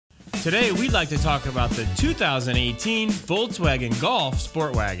Today, we'd like to talk about the 2018 Volkswagen Golf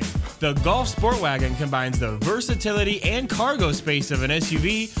Sportwagon. The Golf Sportwagon combines the versatility and cargo space of an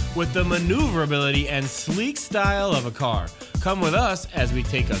SUV with the maneuverability and sleek style of a car. Come with us as we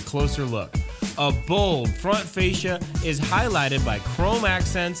take a closer look. A bold front fascia is highlighted by chrome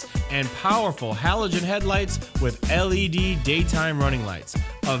accents and powerful halogen headlights with LED daytime running lights.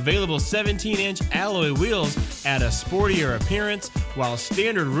 Available 17-inch alloy wheels add a sportier appearance, while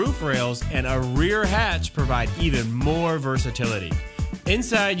standard roof rails and a rear hatch provide even more versatility.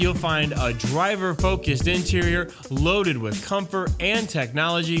 Inside, you'll find a driver-focused interior loaded with comfort and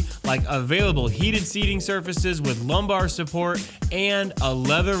technology, like available heated seating surfaces with lumbar support and a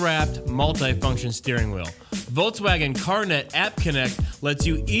leather-wrapped multi-function steering wheel. Volkswagen CarNet App Connect lets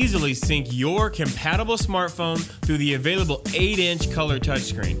you easily sync your compatible smartphone through the available 8-inch color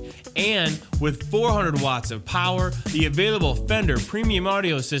touchscreen. And with 400 watts of power, the available Fender premium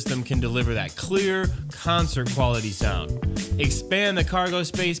audio system can deliver that clear, concert-quality sound. Expand the cargo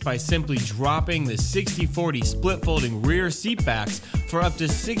space by simply dropping the 60/40 split-folding rear seat backs for up to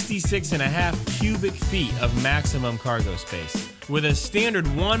 66.5 cubic feet of maximum cargo space. With a standard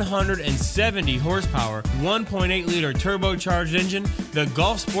 170 horsepower, 1.8-liter turbocharged engine, the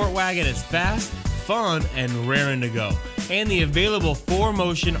Golf Sportwagon is fast, fun, and raring to go. And the available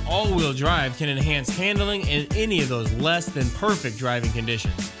 4Motion all-wheel drive can enhance handling in any of those less than perfect driving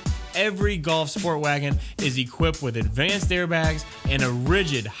conditions. Every Golf Sportwagon is equipped with advanced airbags and a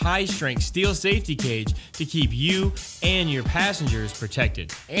rigid, high-strength steel safety cage to keep you and your passengers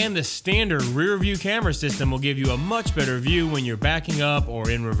protected. And the standard rear-view camera system will give you a much better view when you're backing up or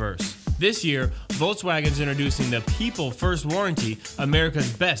in reverse. This year, Volkswagen's introducing the People First Warranty, America's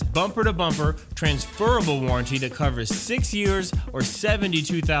best bumper-to-bumper transferable warranty that covers 6 years or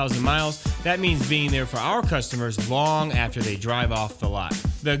 72,000 miles. That means being there for our customers long after they drive off the lot.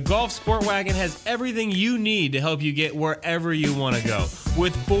 The Golf Sportwagon has everything you need to help you get wherever you want to go.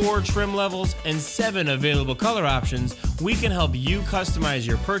 With 4 trim levels and 7 available color options, we can help you customize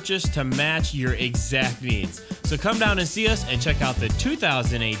your purchase to match your exact needs. So come down and see us and check out the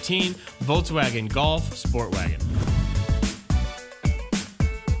 2018 Volkswagen Golf Sportwagon.